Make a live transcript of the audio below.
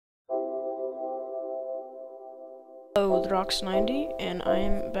Hello, the Rock's 90, and I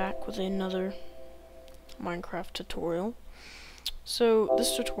am back with another Minecraft tutorial. So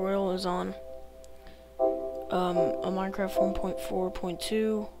this tutorial is on a Minecraft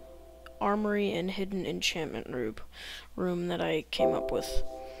 1.4.2 Armory and hidden enchantment room that I came up with.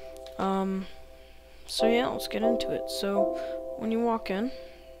 So yeah, let's get into it. So when you walk in,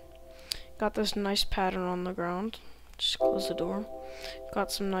 got this nice pattern on the ground. Just close the door.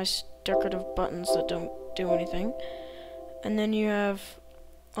 Got some nice decorative buttons that don't do anything. And then you have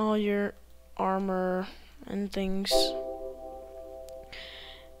all your armor and things.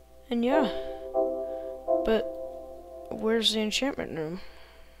 And yeah. But where's the enchantment room?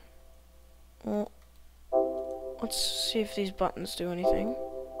 Well, let's see if these buttons do anything.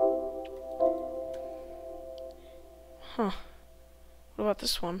 Huh. What about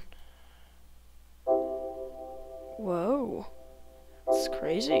this one? Whoa. That's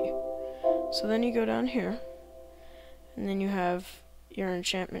crazy. So then you go down here, and then you have your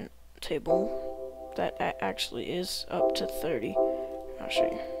enchantment table that actually is up to 30. I'll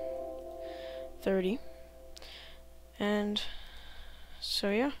show you. 30. And so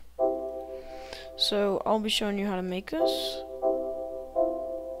yeah. So I'll be showing you how to make this.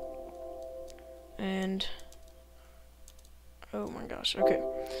 And oh my gosh, okay.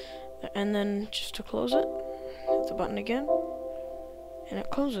 And then just to close it, hit the button again, and it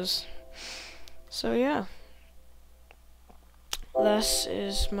closes. So yeah. This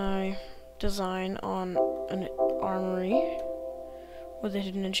is my design on an armory with a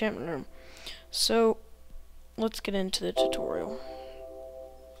hidden enchantment room. So let's get into the tutorial.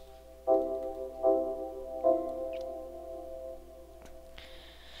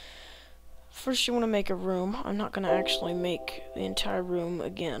 First you want to make a room. I'm not going to actually make the entire room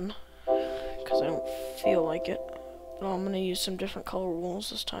again because I don't feel like it. But I'm going to use some different color walls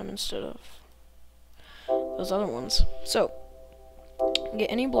this time instead of those other ones. So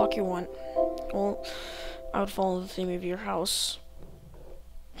get any block you want. Well, I would follow the theme of your house.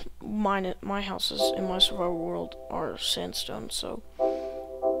 My houses in my survival world are sandstone, so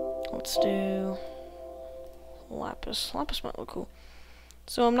let's do lapis. Lapis might look cool.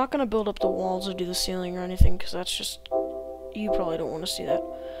 So I'm not going to build up the walls or do the ceiling or anything, because that's just, you probably don't want to see that.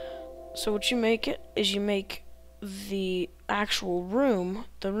 So what you make it is you make the actual room.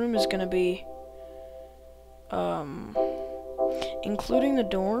 The room is going to be including the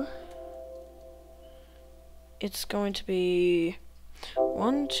door, it's going to be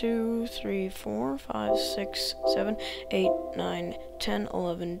 1, 2, 3, 4, 5, 6, 7, 8, 9, 10,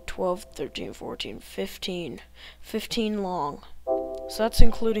 11, 12, 13, 14, 15. 15 long. So that's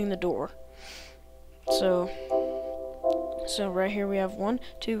including the door. So right here we have 1,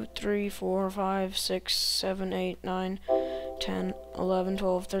 2, 3, 4, 5, 6, 7, 8, 9, 10, 11,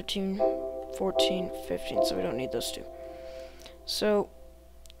 12, 13, 14, 15. So we don't need those two. So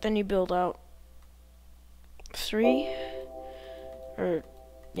then you build out 3, a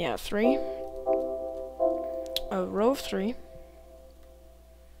row of 3.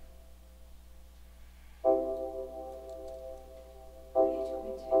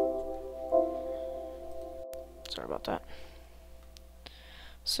 Sorry about that.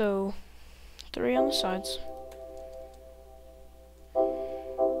 So 3 on the sides.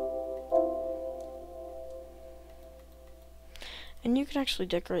 And you can actually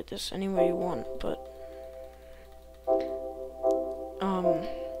decorate this any way you want, but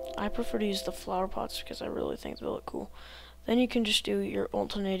I prefer to use the flower pots because I really think they look cool. Then you can just do your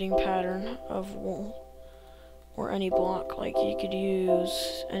alternating pattern of wool or any block. Like you could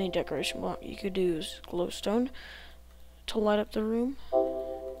use any decoration block. You could use glowstone to light up the room.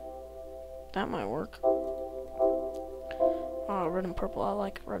 That might work. Oh, red and purple. I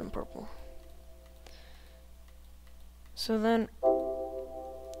like red and purple. So then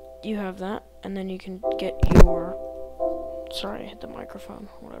you have that, and then you can get your, sorry, I hit the microphone,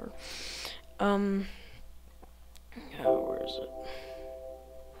 whatever. Oh, where is it?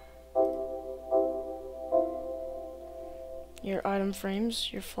 Your item frames,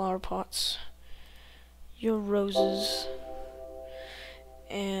 your flower pots, your roses,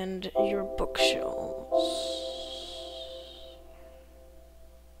 and your bookshelves.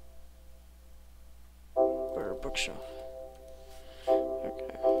 Or a bookshelf.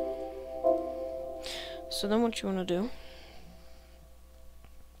 Okay. So then what you want to do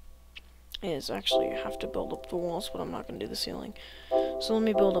is actually you have to build up the walls, but I'm not going to do the ceiling. So let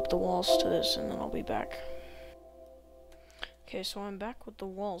me build up the walls to this, and then I'll be back. Okay, so I'm back with the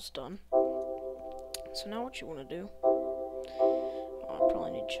walls done. So now what you want to do, oh, I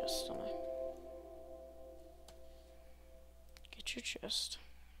probably need chests, don't I? Get your chest,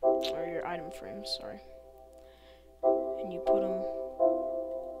 or your item frames, sorry. and you put them.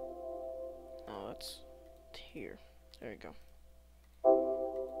 Oh, that's here. There you go.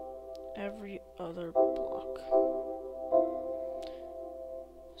 Every other block.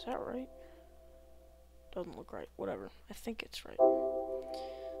 Is that right? Doesn't look right. Whatever. I think it's right.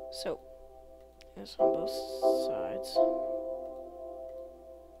 So, it's on both sides.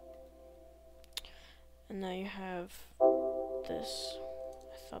 And now you have this.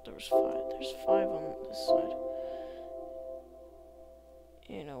 I thought there was 5. There's 5 on this side.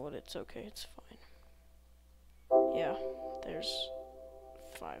 You know what? It's okay. It's fine. Yeah, there's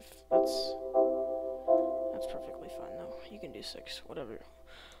 5. That's perfectly fine though. You can do 6, whatever.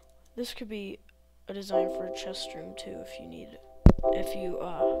 This could be a design for a chest room too, if you need it. If you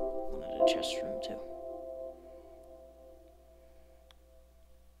wanted a chest room too.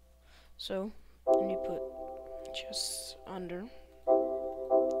 So then you put chests under.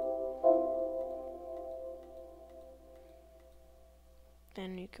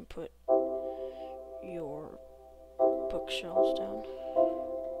 Then you can put your bookshelves down.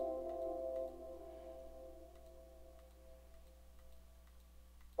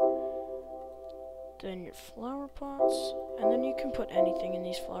 Then your flower pots, and then you can put anything in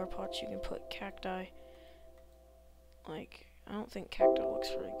these flower pots. You can put cacti. Like, I don't think cacti looks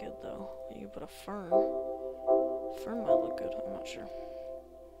very good though. You can put a fern. Fern might look good, I'm not sure.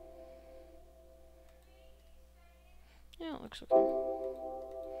 Yeah, it looks okay.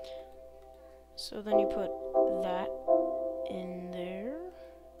 So then you put that in there.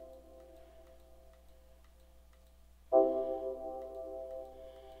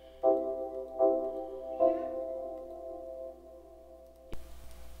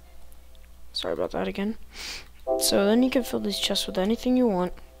 Sorry about that again. So then you can fill these chests with anything you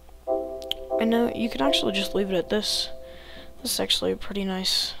want. And now you can actually just leave it at this. This is actually a pretty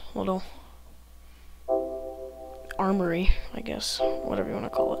nice little armory, I guess, whatever you want to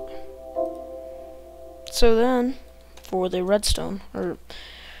call it. So then, for the redstone, or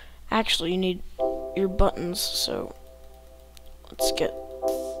actually you need your buttons, so let's get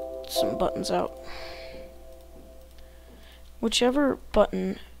some buttons out. Whichever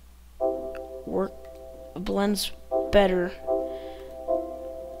button blends better.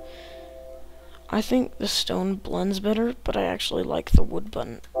 I think the stone blends better, but I actually like the wood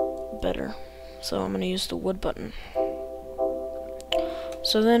button better. So I'm going to use the wood button.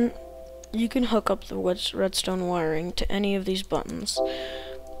 So then you can hook up the redstone wiring to any of these buttons.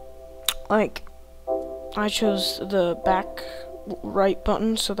 Like, I chose the back right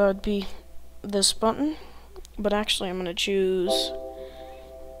button, so that would be this button. But actually I'm going to choose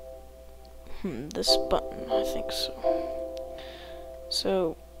this button, I think so.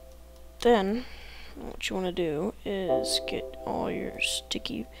 So then what you want to do is get all your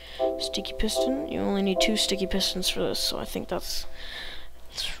sticky piston. You only need 2 sticky pistons for this, so I think that's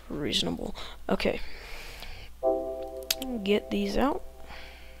reasonable. Okay, get these out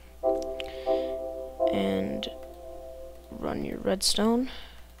and run your redstone.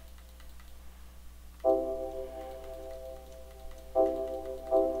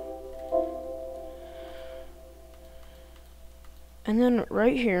 And then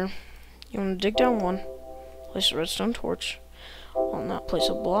right here, you want to dig down 1, place a redstone torch. On that, place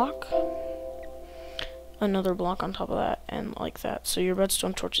a block, another block on top of that, and like that. So your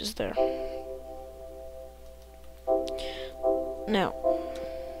redstone torch is there. Now,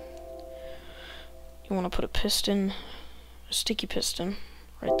 you want to put a piston, a sticky piston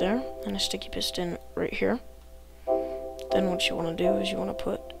right there, and a sticky piston right here. Then what you want to do is you want to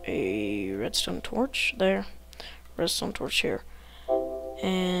put a redstone torch there, redstone torch here,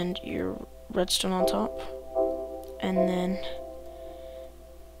 and your redstone on top, and then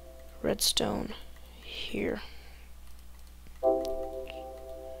redstone here.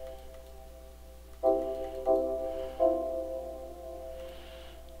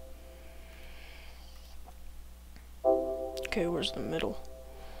 Okay, where's the middle?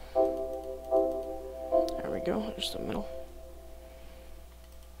 There we go, there's the middle.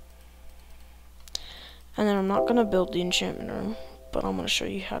 And then I'm not going to build the enchantment room, but I'm going to show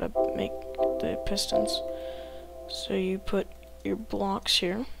you how to make the pistons. So you put your blocks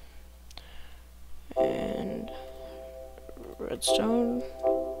here, and redstone.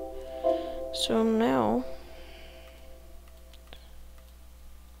 So now,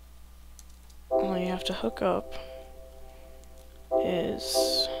 all you have to hook up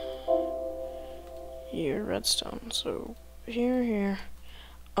is your redstone. So here,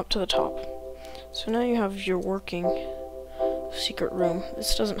 up to the top. So now you have your working secret room.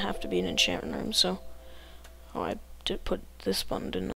 This doesn't have to be an enchantment room, so I did put this button, didn't